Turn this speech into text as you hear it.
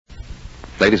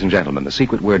Ladies and gentlemen, the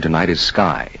secret word tonight is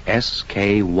sky.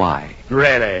 S-K-Y.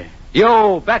 Really?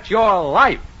 You bet your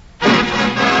life! The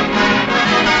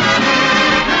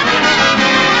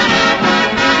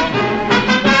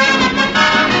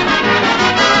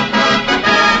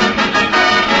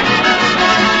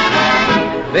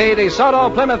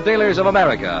DeSoto Plymouth Dealers of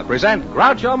America present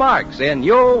Groucho Marx in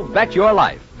You Bet Your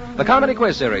Life, the comedy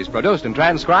quiz series produced and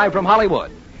transcribed from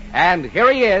Hollywood. And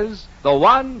here he is, the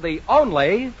one, the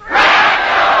only...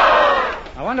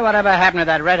 I wonder whatever happened to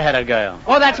that red-headed girl.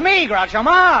 Oh, that's me, Groucho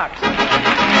Marx!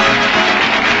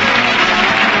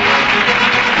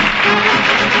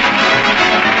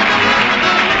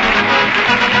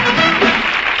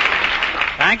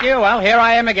 Thank you. Well, here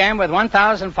I am again with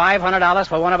 $1,500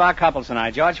 for one of our couples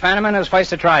tonight. George Fenneman is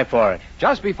first to try for it.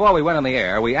 Just before we went on the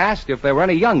air, we asked if there were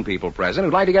any young people present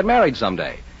who'd like to get married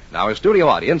someday. Now, our studio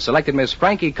audience selected Miss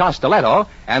Frankie Costelletto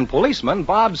and policeman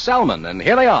Bob Selman, and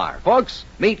here they are. Folks,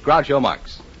 meet Groucho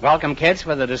Marx. Welcome, kids,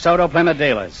 for the DeSoto Plymouth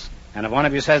Dealers. And if one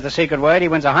of you says the secret word, he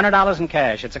wins $100 in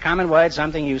cash. It's a common word,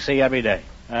 something you see every day.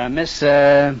 Miss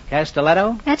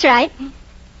Castelletto? That's right.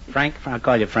 Frank? I'll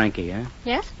call you Frankie, huh?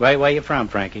 Yes? Where are you from,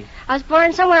 Frankie? I was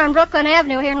born somewhere on Brooklyn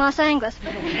Avenue here in Los Angeles.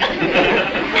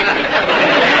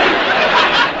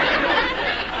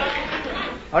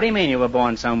 What do you mean you were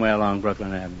born somewhere along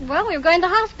Brooklyn Avenue? Well, we were going to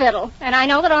the hospital, and I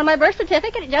know that on my birth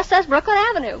certificate it just says Brooklyn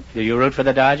Avenue. Do you root for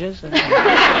the Dodgers?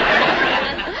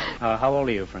 How old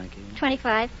are you, Frankie?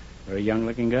 25. Very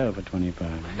young-looking girl for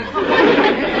 25.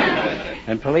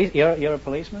 And you're a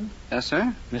policeman? Yes,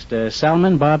 sir. Mr.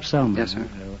 Selman, Bob Selman. Yes, sir.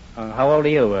 How old are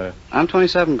you? I'm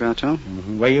 27, Groucho.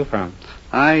 Mm-hmm. Where are you from?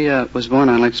 I was born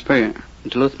on Lake Superior, in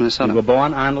Duluth, Minnesota. You were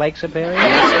born on Lake Superior?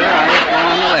 Yes, sir. I was born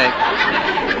on the lake.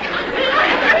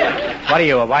 What are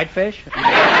you, a whitefish?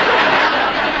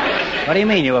 What do you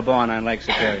mean you were born on Lake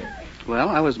Superior? Well,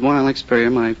 I was born on Lake Superior.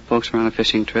 My folks were on a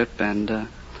fishing trip, and...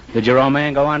 Did your old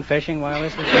man go on fishing while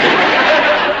this was going?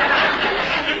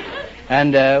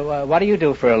 And what do you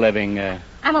do for a living? I'm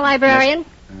a librarian.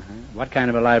 Uh-huh. What kind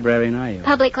of a librarian are you?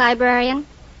 Public librarian.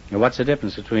 Now, what's the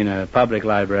difference between a public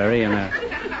library and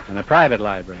a private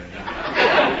library?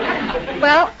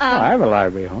 Well, I have a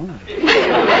library at home.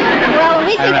 well, when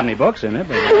we I don't think have any books in it,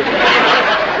 but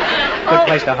good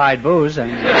place to hide booze.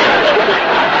 And...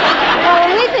 well,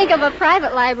 when we think of a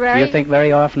private library... Do you think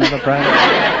very often of a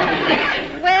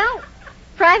private? Well,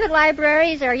 private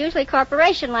libraries are usually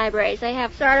corporation libraries. They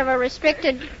have sort of a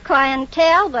restricted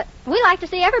clientele, but we like to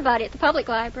see everybody at the public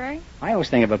library. I always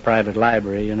think of a private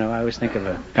library, you know. I always think of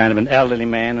a kind of an elderly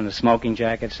man in a smoking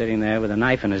jacket sitting there with a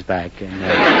knife in his back. And,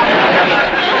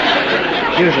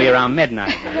 usually around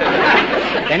midnight.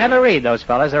 They never read, those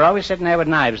fellas. They're always sitting there with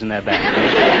knives in their back.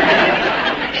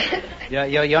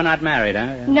 You're not married,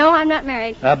 huh? No, I'm not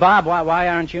married. Bob, why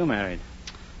aren't you married?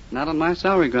 Not on my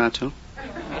salary, Groucho.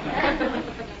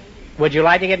 Would you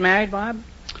like to get married, Bob?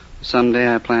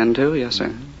 Someday I plan to, yes,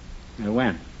 sir.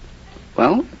 When?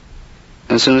 Well,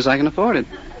 as soon as I can afford it.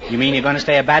 You mean you're going to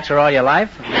stay a bachelor all your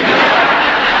life?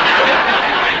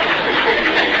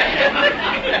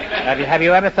 Have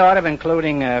you ever thought of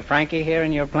including Frankie here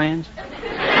in your plans?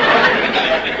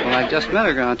 Well, I just met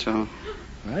her, Groucho.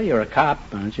 Well, you're a cop,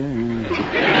 aren't you?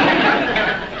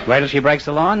 Wait till she breaks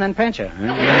the law and then pinch her.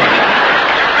 Huh?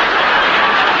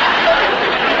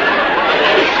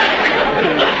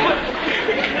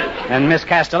 And Miss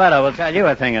Castelletto will tell you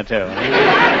a thing or two.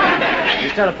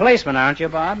 You're still a policeman, aren't you,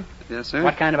 Bob? Yes, sir.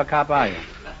 What kind of a cop are you?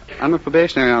 I'm a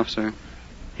probationary officer.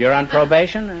 You're on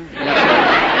probation?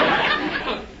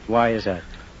 Why is that?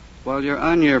 Well, you're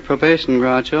on your probation,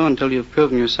 Groucho, until you've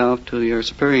proven yourself to your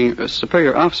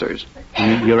superior officers.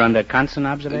 You're under constant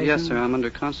observation? Yes, sir. I'm under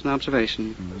constant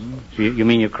observation. Mm-hmm. You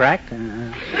mean you cracked?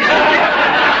 No,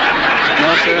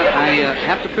 sir. I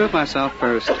have to prove myself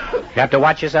first. You have to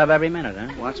watch yourself every minute,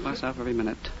 huh? Watch myself every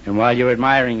minute. And while you're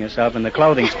admiring yourself in the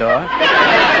clothing store,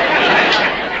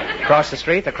 across the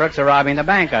street, the crooks are robbing the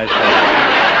bank, I suppose.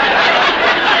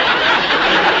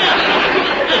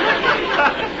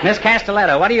 Miss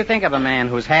Castelletto, what do you think of a man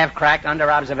who's half cracked,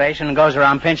 under observation, and goes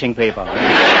around pinching people?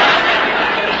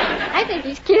 I think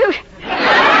he's cute.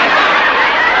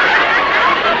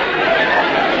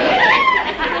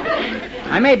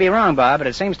 I may be wrong, Bob, but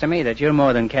it seems to me that you're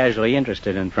more than casually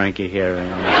interested in Frankie here.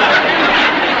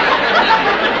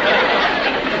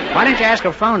 Why don't you ask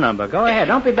her phone number? Go ahead.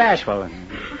 Don't be bashful.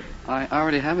 I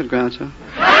already have it, Groucho.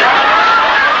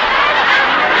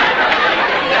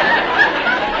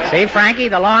 See, Frankie,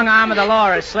 the long arm of the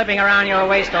law is slipping around your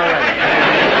waist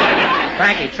already.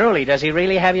 Frankie, truly, does he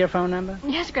really have your phone number?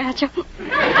 Yes, Groucho.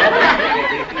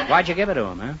 Why'd you give it to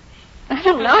him, huh? I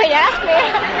don't know. He asked me.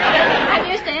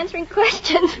 I'm used to answering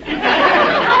questions.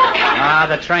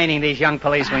 The training these young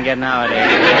policemen get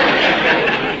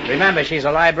nowadays. Remember, she's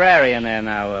a librarian there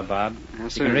now, Bob.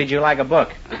 Yes, She sir. can read you like a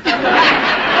book.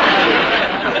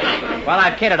 Well,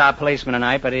 I've kidded our policeman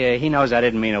tonight, but he knows I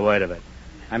didn't mean a word of it.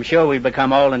 I'm sure we've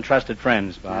become old and trusted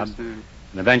friends, Bob. Yes, sir.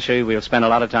 And eventually we'll spend a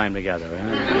lot of time together.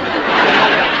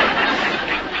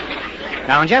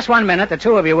 Now, in just 1 minute, the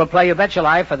two of you will play You Bet Your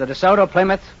Life for the DeSoto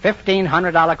Plymouth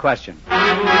 $1,500 question.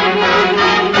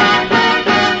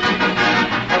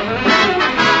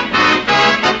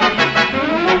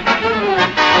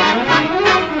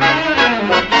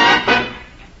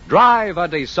 Drive a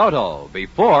DeSoto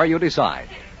before you decide.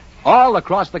 All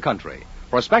across the country,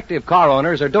 prospective car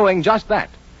owners are doing just that.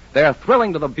 They're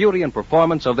thrilling to the beauty and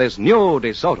performance of this new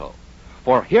DeSoto.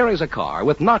 For here is a car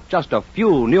with not just a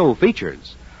few new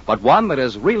features, but one that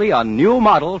is really a new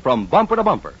model from bumper to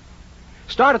bumper.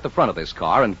 Start at the front of this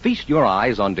car and feast your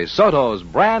eyes on DeSoto's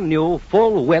brand new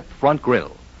full-width front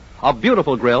grille. A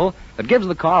beautiful grille that gives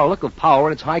the car a look of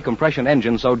power its high-compression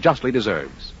engine so justly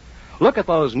deserves. Look at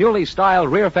those newly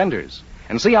styled rear fenders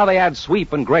and see how they add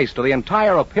sweep and grace to the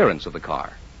entire appearance of the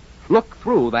car. Look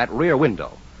through that rear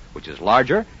window, which is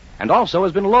larger and also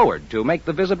has been lowered to make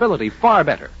the visibility far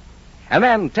better. And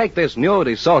then take this new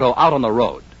DeSoto out on the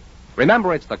road.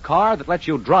 Remember, it's the car that lets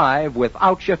you drive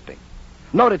without shifting.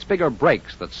 Note its bigger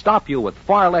brakes that stop you with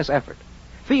far less effort.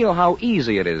 Feel how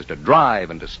easy it is to drive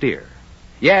and to steer.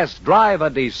 Yes, drive a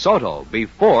DeSoto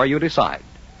before you decide.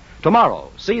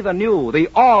 Tomorrow, see the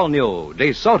all-new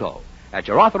DeSoto at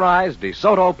your authorized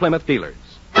DeSoto Plymouth dealers.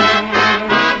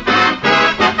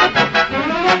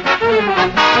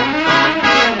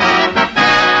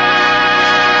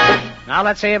 Now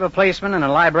let's see if a policeman and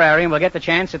a librarian will get the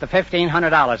chance at the $1,500.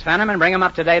 Fenneman, bring them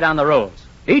up to date on the rules.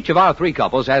 Each of our three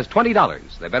couples has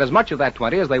 $20. They bet as much of that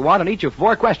 20 as they want in each of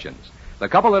 4 questions. The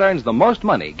couple that earns the most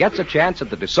money gets a chance at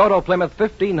the DeSoto Plymouth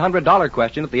 $1,500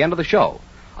 question at the end of the show.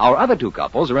 Our other 2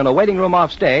 couples are in a waiting room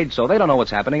off stage, so they don't know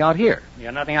what's happening out here. You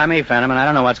got nothing on me, Fenneman. I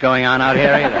don't know what's going on out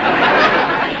here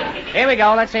either. Here we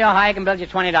go. Let's see how high I can build you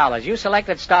 $20. You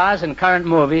selected stars in current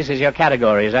movies as your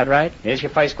category. Is that right? Here's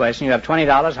your first question. You have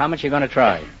 $20. How much are you going to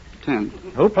try? 10.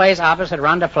 Who plays opposite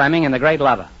Rhonda Fleming in The Great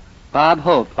Lover? Bob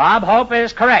Hope. Bob Hope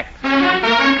is correct. And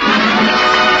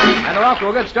they're off to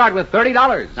a good start with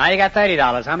 $30. Now you got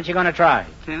 $30. How much are you going to try?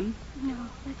 10. No,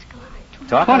 let's go.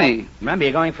 Talk 20. Remember,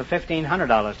 you're going for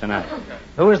 $1,500 tonight.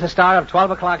 Who is the star of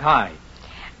 12 O'Clock High?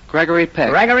 Gregory Peck.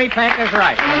 Gregory Peck is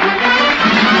right.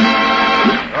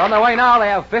 They're on their way now. They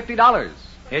have $50.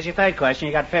 Here's your third question.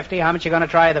 You got 50. How much are you going to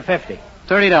try the 50?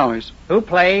 $30. Who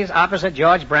plays opposite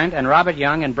George Brent and Robert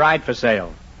Young in Bride for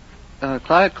Sale?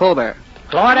 Claudette Colbert.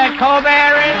 Claudette Colbert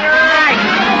is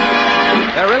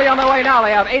right. They're really on their way now.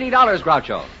 They have $80,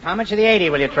 Groucho. How much of the 80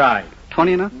 will you try?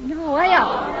 20 enough? No, way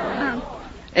up.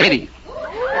 80.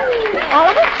 All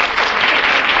of it?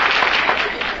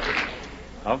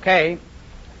 Okay.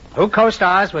 Who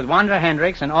co-stars with Wanda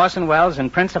Hendricks and Orson Welles in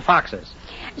Prince of Foxes?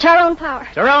 Tyrone Power.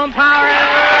 Jerome Power is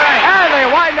right. And they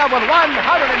wind up with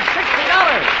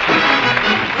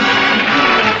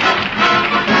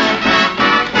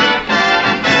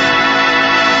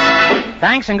 $160.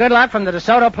 Thanks and good luck from the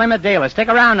DeSoto Plymouth dealer. Stick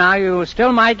around now. You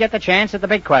still might get the chance at the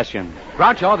big question.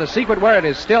 Groucho, the secret word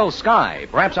is still Sky.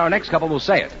 Perhaps our next couple will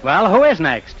say it. Well, who is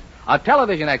next? A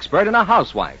television expert and a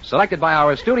housewife, selected by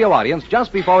our studio audience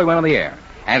just before we went on the air.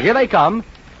 And here they come,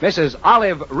 Mrs.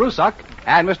 Olive Rusuck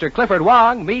and Mr. Clifford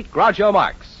Wong. Meet Groucho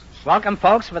Marx. Welcome,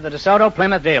 folks, for the DeSoto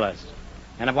Plymouth dealers.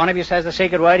 And if one of you says the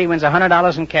secret word, he wins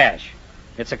 $100 in cash.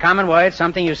 It's a common word,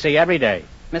 something you see every day.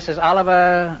 Mrs.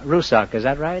 Oliver Rusuck, is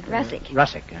that right? Russick.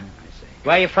 Russick, I see.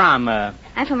 Where are you from? I'm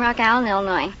from Rock Island,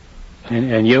 Illinois.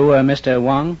 And you, Mr.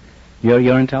 Wong?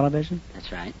 You're in television? That's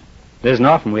right. It isn't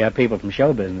often we have people from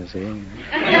show business here.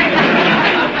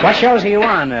 What shows are you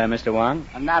on, Mr. Wong?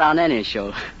 I'm not on any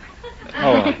show.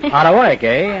 Oh, out of work,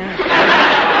 eh?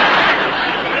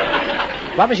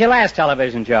 What was your last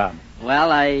television job?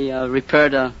 Well, I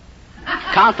repaired a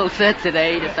console set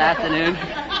this afternoon.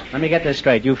 Let me get this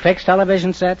straight. You fix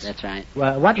television sets? That's right.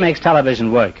 Well, what makes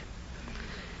television work?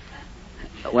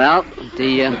 Well,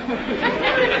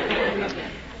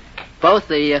 both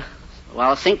the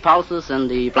sync pulses and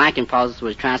the blanking pulses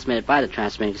were transmitted by the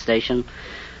transmitting station.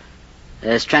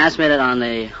 It's transmitted on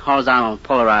the horizontal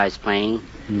polarized plane,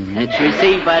 and it's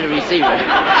received by the receiver.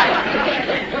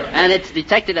 And it's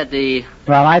detected at the...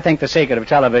 Well, I think the secret of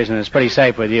television is pretty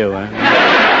safe with you.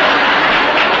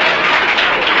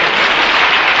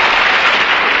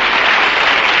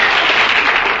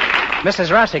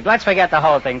 Mrs. Russick, let's forget the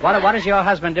whole thing. What does your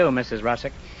husband do, Mrs.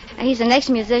 Russick? He's the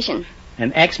next musician.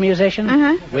 An ex-musician?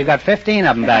 Mm-hmm. We've got 15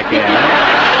 of them back here.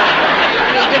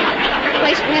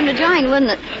 Place for him to join,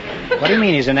 wouldn't it? What do you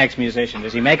mean he's an ex-musician?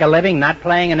 Does he make a living not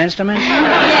playing an instrument?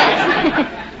 Yes.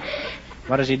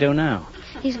 What does he do now?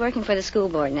 He's working for the school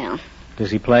board now.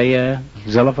 Does he play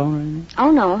xylophone or anything?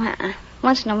 Oh, no.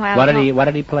 Once in a while. What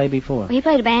did he play before? He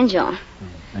played a banjo.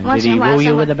 And Once did he in a while, woo you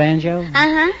someone- with the banjo?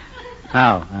 Uh-huh.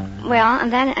 How? Well,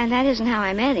 and that isn't how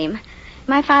I met him.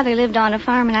 My father lived on a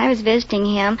farm, and I was visiting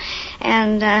him,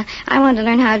 and I wanted to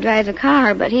learn how to drive the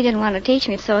car, but he didn't want to teach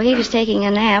me, so he was taking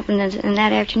a nap, and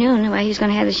that afternoon, he was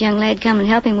going to have this young lad come and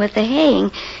help him with the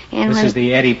haying. And This is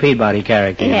the Eddie Peabody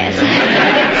character. Yes.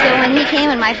 So when he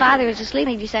came and my father was asleep,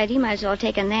 he decided he might as well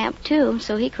take a nap, too,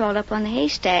 so he crawled up on the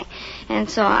haystack. And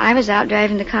so I was out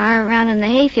driving the car around in the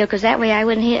hayfield, because that way I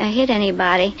wouldn't hit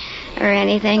anybody or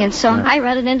anything, and so I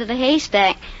run it into the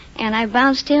haystack. And I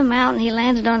bounced him out, and he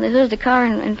landed on the hood of the car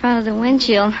in front of the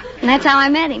windshield. And that's how I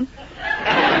met him.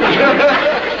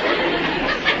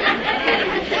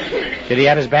 Did he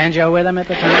have his banjo with him at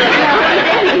the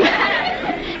time?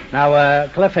 Now,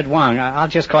 Clifford Wong, I'll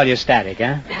just call you Static,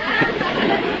 huh?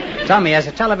 Tell me, as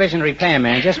a television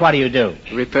repairman, just what do you do?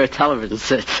 Repair television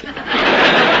sets.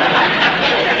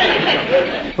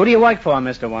 Who do you work for,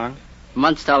 Mr. Wong?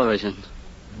 Munch Television.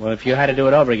 Well, if you had to do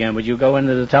it over again, would you go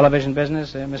into the television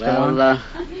business, Mr. Wong? Well,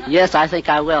 yes, I think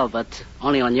I will, but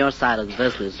only on your side of the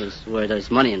business is where there's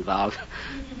money involved.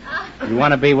 You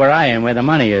want to be where I am, where the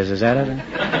money is that it?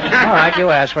 All right, you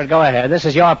asked for it. Go ahead. This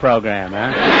is your program,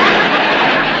 huh?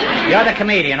 You're the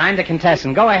comedian. I'm the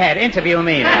contestant. Go ahead. Interview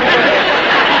me now.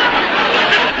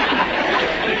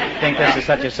 Think this is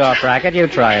such a soft racket? You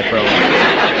try it for a while.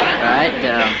 All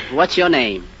right, what's your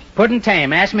name? Puddin'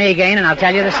 Tame. Ask me again, and I'll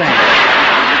tell you the same.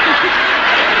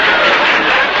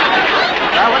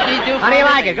 Well, what do you do for How do you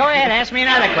like it? Go ahead. Ask me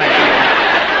another question.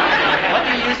 What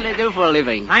do you usually do for a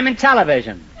living? I'm in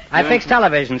television. I fix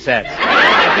television sets.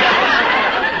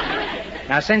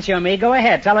 Now, since you're me, go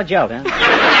ahead. Tell a joke, huh?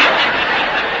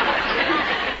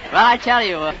 Well, I tell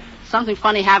you, something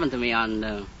funny happened to me on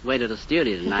the way to the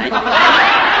studio tonight.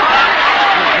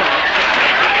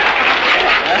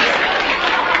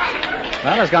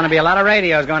 Well, there's going to be a lot of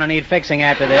radios going to need fixing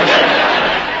after this.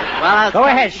 Well, Go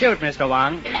ahead. Shoot, Mr.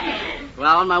 Wong.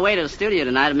 Well, on my way to the studio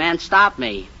tonight, a man stopped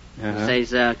me. Uh-huh. He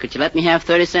says, could you let me have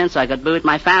 30 cents so I could be with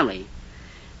my family?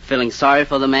 Feeling sorry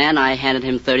for the man, I handed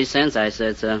him 30 cents. I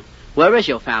said, where is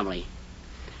your family?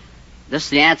 This is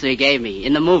the answer he gave me,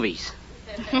 in the movies.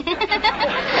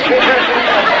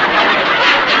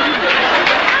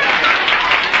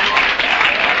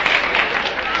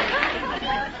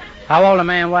 How old a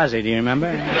man was he? Do you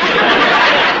remember? No,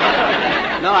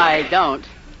 I don't.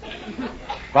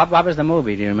 What was the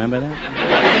movie? Do you remember that? You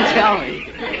didn't tell me.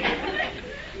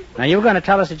 Now, you were going to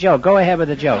tell us a joke. Go ahead with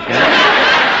the joke. Huh?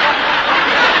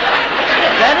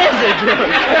 That is a joke.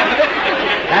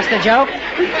 That's the joke?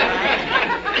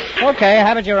 Okay,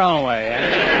 have it your own way.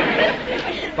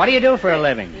 Huh? What do you do for a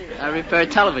living? I repair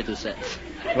television sets.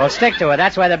 Well, stick to it.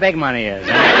 That's where the big money is.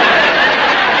 Huh?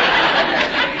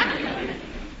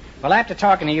 Well, after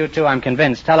talking to you two, I'm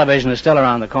convinced television is still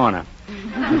around the corner.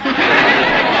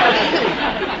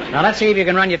 Now, let's see if you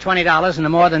can run your $20 into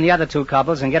more than the other two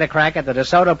couples and get a crack at the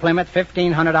DeSoto Plymouth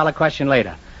 $1,500 question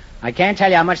later. I can't tell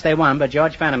you how much they won, but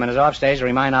George Fenneman is off stage to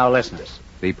remind our listeners.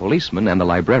 The policeman and the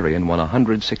librarian won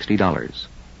 $160.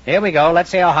 Here we go.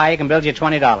 Let's see how high you can build your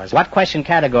 $20. What question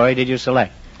category did you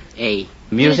select? A.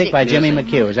 Music by Jimmy Music.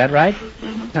 McHugh. Is that right?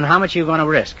 Mm-hmm. And how much are you going to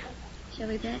risk? Shall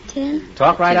we bet 10?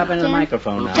 Talk right 10. up into the 10.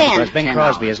 microphone now, 10. because Bing $10.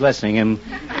 Crosby is listening, and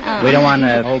we don't want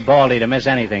old Baldy to miss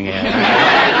anything here.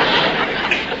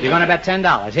 You're going to bet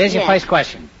 $10. Here's your Yes. first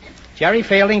question. Jerry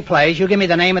Fielding plays. You give me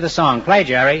the name of the song. Play,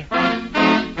 Jerry.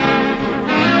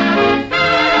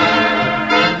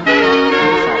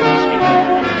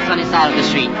 Sunny side of the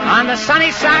street. On the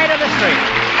sunny side of the street.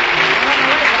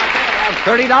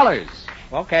 $30.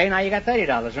 Okay, now you got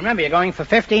 $30. Remember, you're going for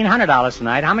 $1,500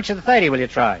 tonight. How much of the 30 will you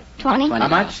try? 20? How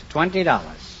much? $20.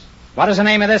 What is the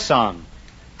name of this song?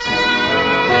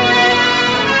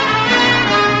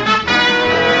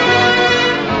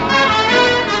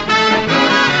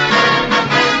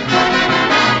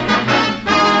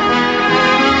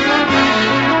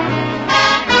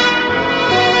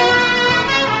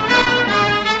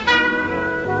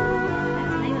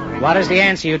 What is the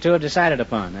answer you two have decided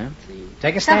upon, huh?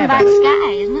 Take a Something stab about at the it.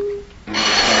 sky, isn't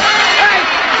it?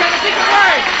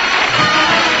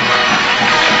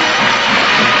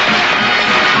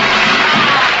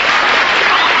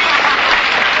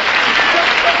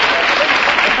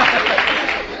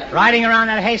 Riding around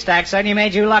that haystack certainly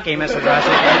made you lucky, Mrs.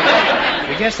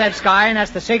 Russell. You just said sky, and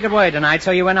that's the secret word tonight,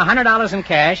 so you win $100 in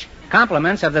cash,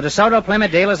 compliments of the DeSoto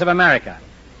Plymouth Dealers of America.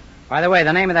 By the way,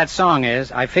 the name of that song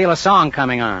is I Feel a Song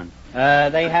Coming On.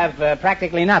 They have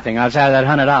practically nothing outside of that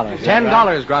 $100.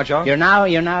 $10,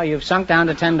 Groucho. You've sunk down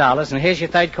to $10, and here's your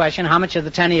third question. How much of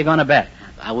the 10 are you going to bet?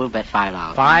 I will bet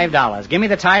 $5. $5. Give me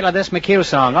the title of this McHugh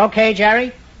song. Okay,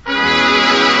 Jerry? Don't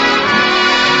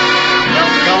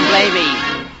blame me.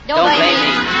 Don't blame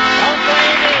me. Don't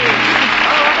blame me.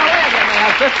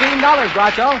 $15,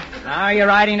 Groucho. Now you're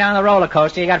riding down the roller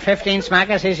coaster. You got 15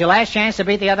 smackers. Here's your last chance to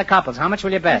beat the other couples. How much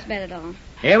will you bet? Let's bet it all.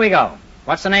 Here we go.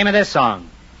 What's the name of this song?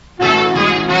 I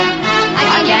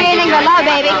can't do anything but love,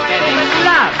 baby.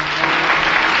 Love.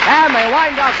 And they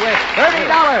wind up with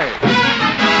 $30.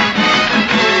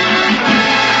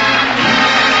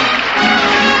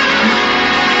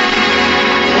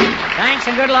 Thanks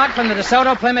and good luck from the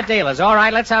DeSoto Plymouth Dealers. All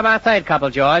right, let's have our third couple,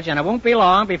 George, and it won't be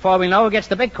long before we know who gets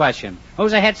the big question.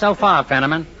 Who's ahead so far,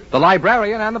 Fenneman? The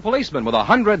librarian and the policeman with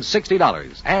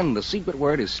 $160. And the secret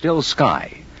word is still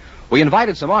sky. We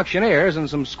invited some auctioneers and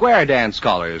some square dance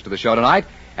callers to the show tonight,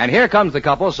 and here comes the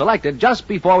couple selected just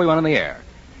before we went on the air.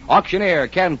 Auctioneer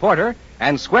Ken Porter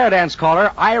and square dance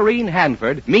caller Irene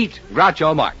Hanford meet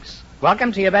Groucho Marx.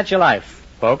 Welcome to You Bet Your Life,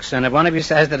 folks, and if one of you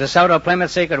says the DeSoto Plymouth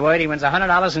secret word, he wins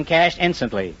 $100 in cash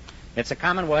instantly. It's a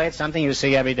common word, something you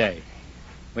see every day.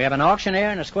 We have an auctioneer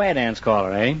and a square dance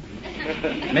caller, eh?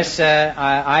 Miss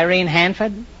Irene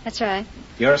Hanford? That's right.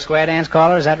 You're a square dance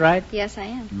caller, is that right? Yes, I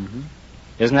am. Mm-hmm.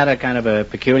 Isn't that a kind of a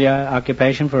peculiar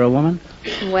occupation for a woman?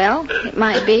 Well, it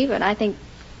might be, but I think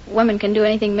women can do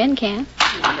anything men can.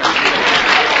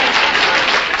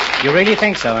 You really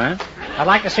think so, huh? I'd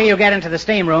like to see you get into the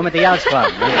steam room at the Elks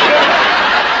Club.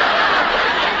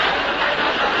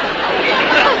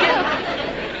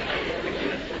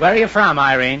 Where are you from,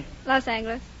 Irene? Los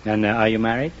Angeles. And are you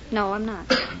married? No, I'm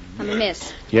not. I'm a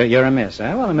miss. You're a miss,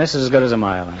 huh? Well, a miss is as good as a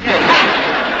mile.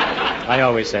 I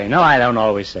always say. No, I don't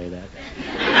always say that.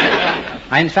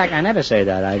 In fact, I never say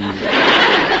that. I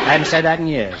haven't said that in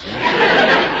years.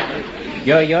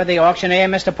 You're the auctioneer,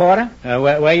 Mr. Porter?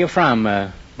 Where are you from?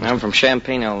 I'm from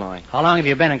Champaign, Illinois. How long have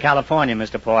you been in California,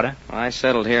 Mr. Porter? Well, I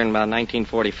settled here in about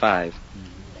 1945.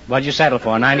 What'd you settle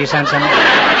for? 90 cents in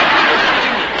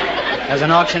As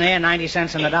an auctioneer, 90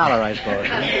 cents in the dollar, I suppose.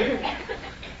 Huh?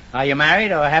 Are you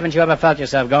married, or haven't you ever felt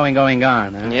yourself going,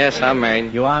 gone? Huh? Yes, I'm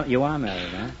married. You are married,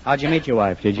 huh? How'd you meet your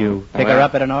wife? Did you pick her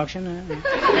up at an auction?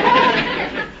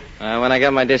 When I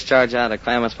got my discharge out of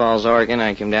Klamath Falls, Oregon,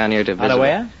 I came down here to visit. Out of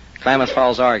where? Klamath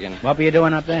Falls, Oregon. What were you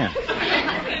doing up there?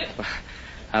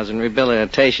 I was in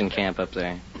rehabilitation camp up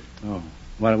there. Oh.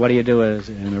 What do you do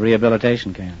in a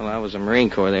rehabilitation camp? Well, I was a Marine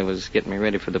Corps. They was getting me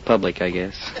ready for the public, I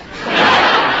guess.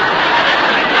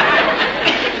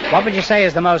 What would you say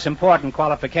is the most important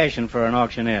qualification for an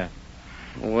auctioneer?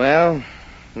 Well,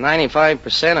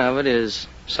 95% of it is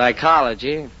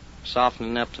psychology,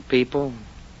 softening up the people.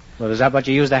 Well, is that what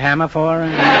you use the hammer for?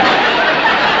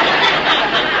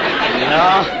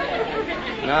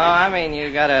 No, I mean,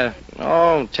 you gotta,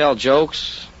 tell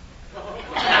jokes.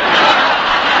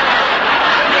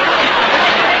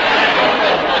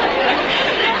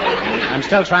 I'm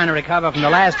still trying to recover from the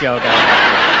last joke.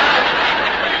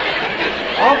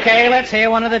 Okay, let's hear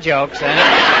one of the jokes,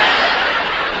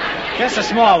 Just a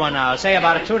small one now. Say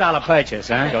about a $2 purchase,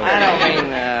 huh? I don't mean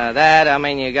that. I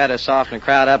mean, you gotta soften the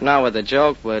crowd up, not with a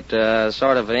joke, but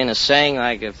sort of in a saying,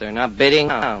 like if they're not bidding.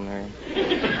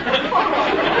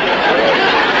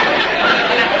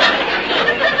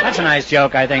 That's a nice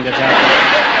joke, I think, to tell.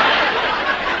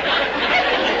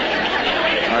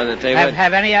 Or that they would...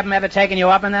 Have any of them ever taken you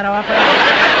up in that offer?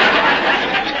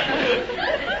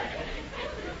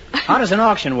 How does an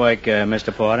auction work,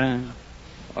 Mr. Porter?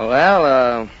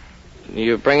 Well,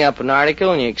 you bring up an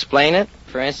article and you explain it.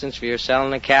 For instance, if you're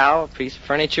selling a cow, a piece of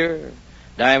furniture,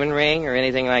 a diamond ring, or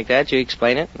anything like that, you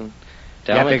explain it. And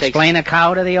tell you have them to explain a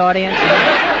cow to the audience?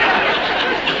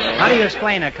 How do you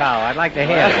explain a cow? I'd like to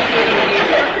hear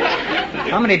that.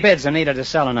 How many bids are needed to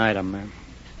sell an item, man?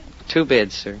 2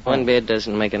 bids, sir. 1 bid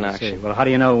doesn't make an auction. Well, how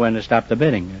do you know when to stop the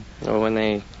bidding? Or when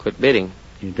they quit bidding.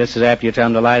 This is after you tell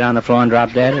them to lie down on the floor and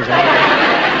drop dead, is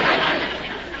that?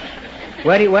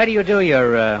 Where do you do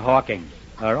your hawking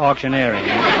or auctioneering?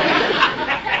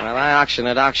 Well, I auction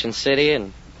at Auction City,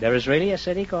 and... There is really a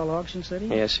city called Auction City?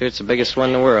 Yes, sir. It's the biggest one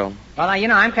in the world. Well,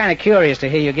 I'm kind of curious to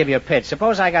hear you give your pitch.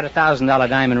 Suppose I got a $1,000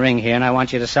 diamond ring here, and I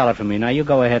want you to sell it for me. Now, you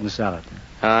go ahead and sell it.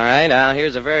 All right, now,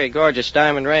 here's a very gorgeous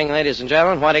diamond ring, ladies and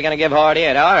gentlemen. What are you going to give for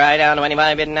it? All right, down to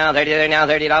 25 bidding now, 30 now,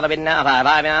 $30 bidding now,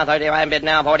 5 now, 35 bidding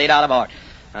now, $40 board.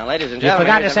 Now, ladies and gentlemen...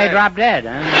 You forgot to say drop dead,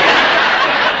 huh?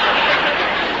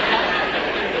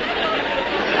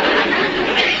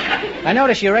 I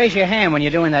notice you raise your hand when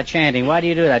you're doing that chanting. Why do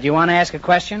you do that? Do you want to ask a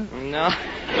question? No. It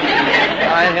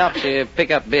helps you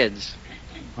pick up bids.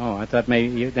 Oh, I thought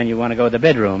maybe then you want to go to the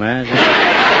bedroom, huh?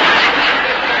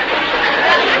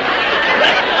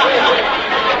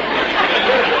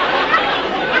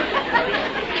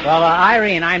 Well,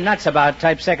 Irene, I'm nuts about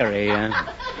typesickery.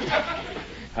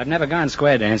 I've never gone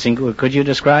square dancing. Could you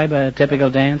describe a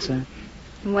typical dance?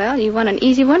 Well, you want an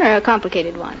easy one or a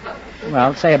complicated one?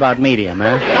 Well, say about medium,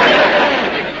 huh?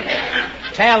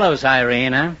 Tail loose,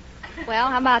 Irene, huh? Well,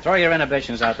 how about... Throw your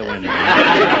inhibitions out the window.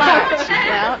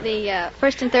 Well, the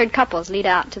first and third couples lead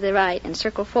out to the right in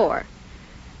circle 4.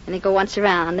 And they go once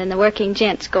around. Then the working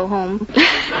gents go home.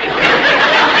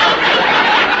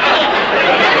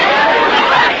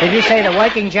 Did you say the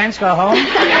working gents go home?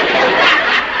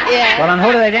 Yeah. Well, then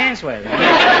who do they dance with?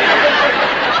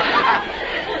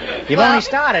 You've only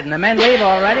started, and the men leave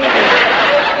already?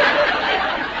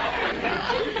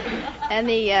 And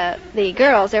the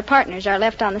girls, their partners, are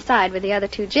left on the side with the other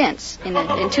two gents in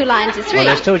 2 lines of 3. Well,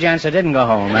 there's 2 gents that didn't go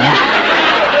home,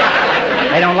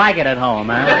 huh? They don't like it at home,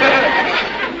 huh?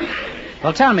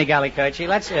 Well, tell me, Gallicurci,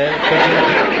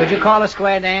 could you call a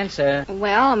square dance?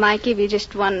 Well, I might give you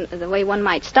just the way one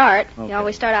might start. Okay. You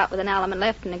always start out with an element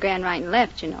left and a grand right and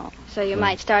left, you know. So you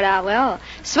might start out, well,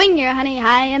 swing your honey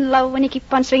high and low and you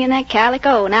keep on swinging that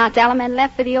calico. Now it's element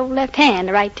left with the old left hand.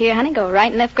 The right to your honey, go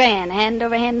right and left grand. Hand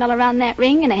over hand all around that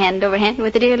ring and a hand over hand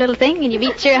with the dear little thing and you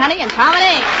beat your honey and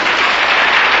promenade.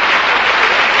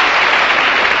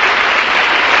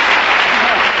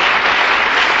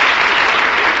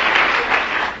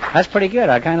 That's pretty good.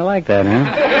 I kind of like that, huh?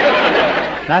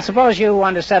 Now, suppose you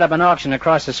wanted to set up an auction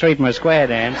across the street from a square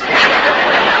dance.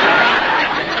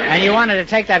 And you wanted to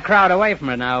take that crowd away from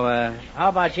it. Now, how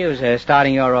about you,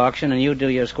 starting your auction and you do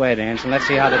your square dance, and let's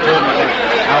see how the two of them go.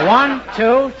 Now, 1,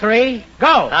 2, 3, go!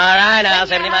 All right, now,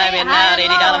 75 bid now, $80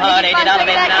 hard, $80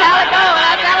 bid now.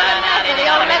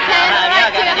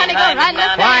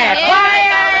 Quiet,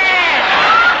 quiet!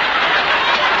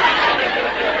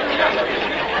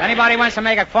 If anybody wants to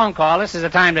make a phone call, this is the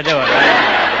time to do it,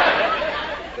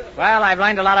 right? Well, I've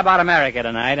learned a lot about America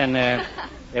tonight, and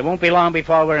it won't be long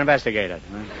before we're investigated.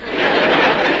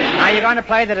 Now, you're going to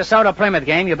play the DeSoto Plymouth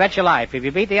game, you bet your life. If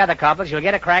you beat the other couples, you'll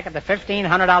get a crack at the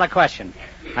 $1,500 question.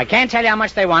 I can't tell you how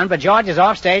much they won, but George is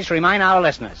off stage to remind our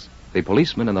listeners. The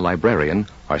policeman and the librarian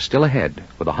are still ahead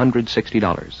with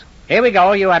 $160. Here we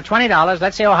go. You have $20.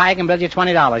 Let's see how high I can build you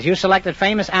 $20. You selected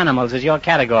famous animals as your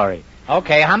category.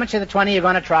 Okay, how much of the 20 you're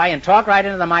going to try? And talk right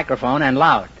into the microphone and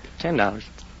loud. $10.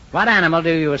 What animal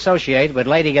do you associate with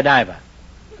Lady Godiva?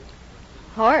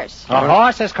 Horse. A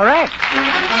horse is correct.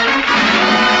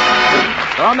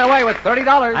 They're on their way with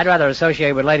 $30. I'd rather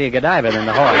associate with Lady Godiva than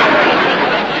the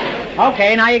horse.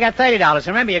 Okay, now you got $30.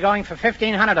 Remember, you're going for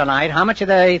 $1,500 tonight. How much of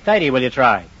the 30 will you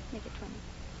try? Make it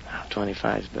 20.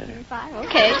 25 is better. 25.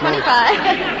 Okay,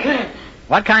 25.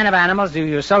 What kind of animals do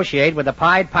you associate with the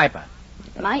Pied Piper?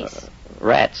 Mice.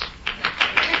 Rats.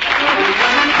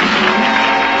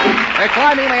 They're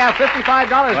climbing. They have $55,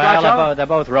 Well, Groucho. they're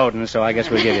both rodents, so I guess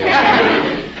we'll give you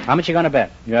that. How much you going to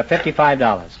bet? You have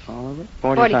 $55. All of it?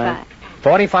 45.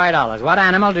 $45. What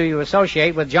animal do you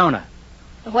associate with Jonah?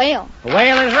 A whale. The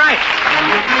whale is right.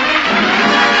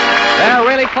 They're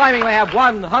really climbing. They have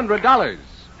 $100.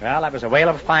 Well, that was a whale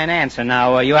of finance, and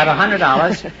now you have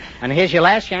 $100, and here's your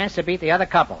last chance to beat the other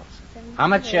couples. How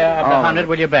much of the 100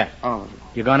 will you bet? All of it.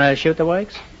 You going to shoot the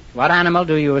works? What animal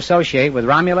do you associate with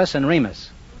Romulus and Remus?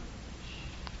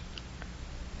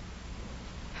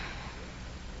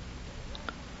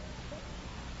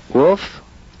 Wolf.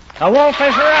 A wolf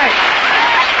is right.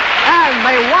 And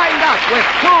they wind up with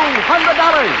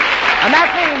 $200. And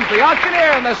that means the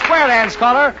auctioneer and the square dance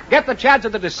caller get the chance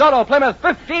at the DeSoto Plymouth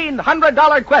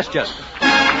 $1,500 question.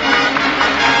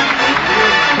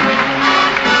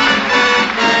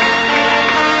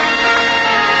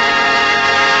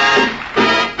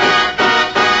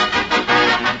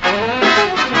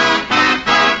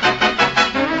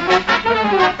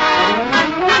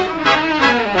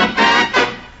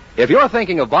 If you're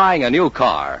thinking of buying a new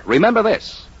car, remember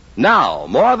this. Now,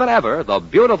 more than ever, the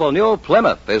beautiful new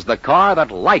Plymouth is the car that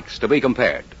likes to be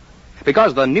compared.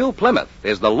 Because the new Plymouth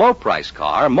is the low-price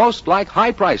car most like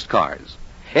high-priced cars.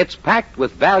 It's packed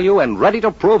with value and ready to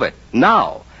prove it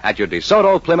now at your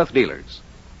DeSoto Plymouth dealers.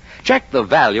 Check the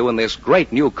value in this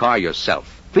great new car yourself,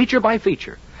 feature by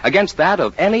feature, against that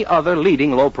of any other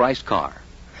leading low-priced car.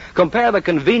 Compare the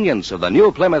convenience of the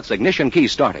new Plymouth's ignition key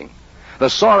starting, the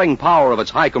soaring power of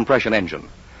its high-compression engine,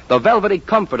 the velvety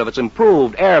comfort of its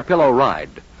improved air pillow ride,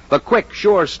 the quick,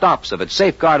 sure stops of its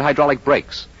safeguard hydraulic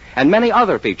brakes, and many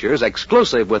other features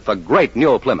exclusive with the great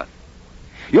new Plymouth.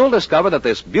 you'll discover that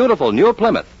this beautiful new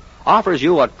Plymouth offers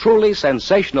you a truly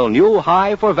sensational new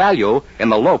high for value in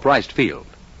the low-priced field.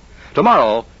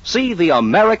 Tomorrow, see the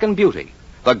American beauty,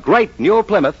 the great new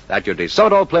Plymouth at your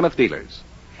DeSoto Plymouth dealers.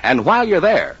 And while you're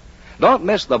there, don't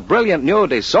miss the brilliant new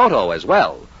DeSoto as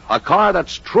well, a car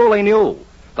that's truly new,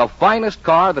 the finest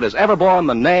car that has ever borne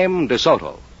the name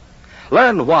DeSoto.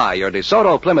 Learn why your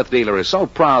DeSoto Plymouth dealer is so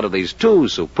proud of these two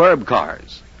superb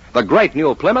cars, the great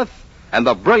new Plymouth and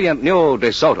the brilliant new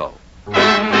DeSoto.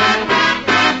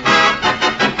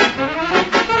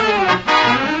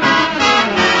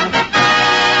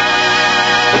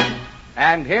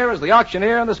 And here is the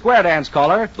auctioneer and the square dance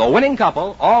caller, the winning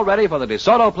couple, all ready for the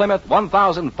DeSoto Plymouth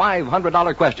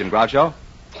 $1,500 question, Groucho.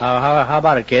 How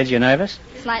about it, kids? You nervous?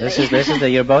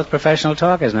 Slightly. You're both professional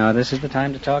talkers now. This is the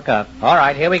time to talk up. All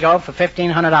right, here we go for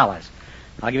 $1,500.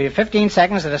 I'll give you 15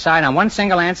 seconds to decide on one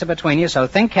single answer between you, so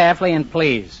think carefully and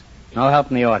please, no help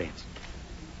from the audience.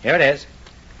 Here it is.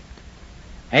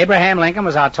 Abraham Lincoln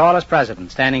was our tallest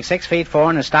president, standing 6 feet 4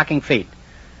 in his stocking feet.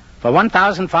 For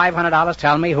 $1,500,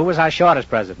 tell me, who was our shortest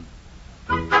president?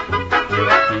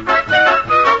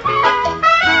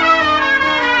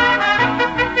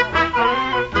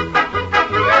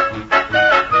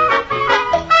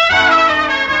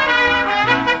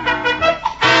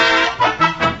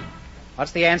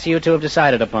 What's the answer you two have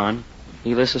decided upon?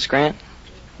 Ulysses Grant?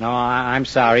 No, I'm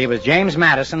sorry. It was James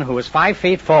Madison, who was 5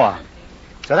 feet 4.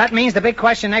 So that means the big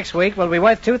question next week will be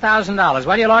worth $2,000.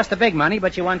 Well, you lost the big money,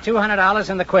 but you won $200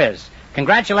 in the quiz.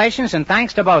 Congratulations, and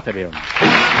thanks to both of you.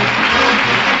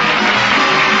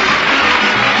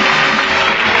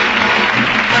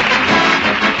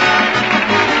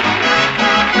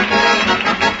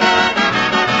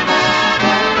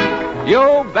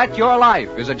 You Bet Your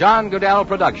Life is a John Goodell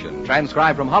production,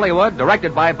 transcribed from Hollywood,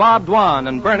 directed by Bob Dwan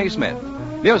and Bernie Smith.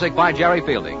 Music by Jerry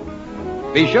Fielding.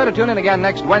 Be sure to tune in again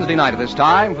next Wednesday night at this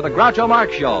time for the Groucho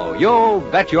Marx Show, You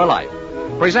Bet Your Life,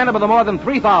 presented by the more than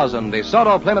 3,000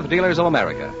 DeSoto Plymouth dealers of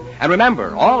America. And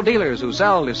remember, all dealers who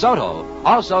sell DeSoto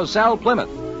also sell Plymouth,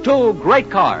 two great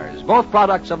cars, both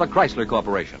products of the Chrysler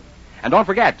Corporation. And don't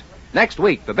forget, next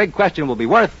week the big question will be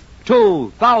worth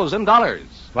 $2,000.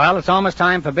 Well, it's almost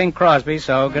time for Bing Crosby,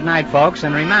 so good night, folks.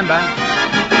 And remember,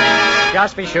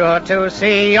 just be sure to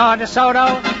see your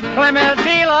DeSoto Plymouth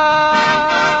dealer.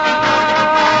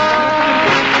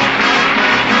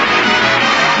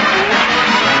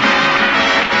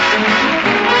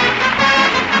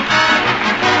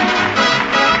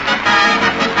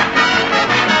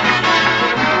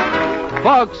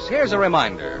 Folks, here's a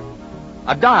reminder.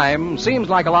 A dime seems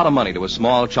like a lot of money to a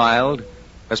small child,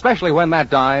 especially when that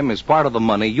dime is part of the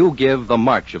money you give the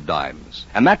March of Dimes,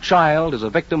 and that child is a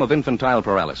victim of infantile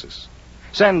paralysis.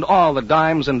 Send all the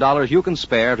dimes and dollars you can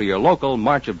spare to your local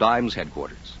March of Dimes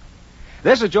headquarters.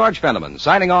 This is George Fenneman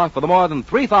signing off for the more than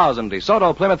 3,000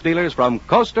 DeSoto Plymouth dealers from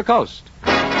coast to coast.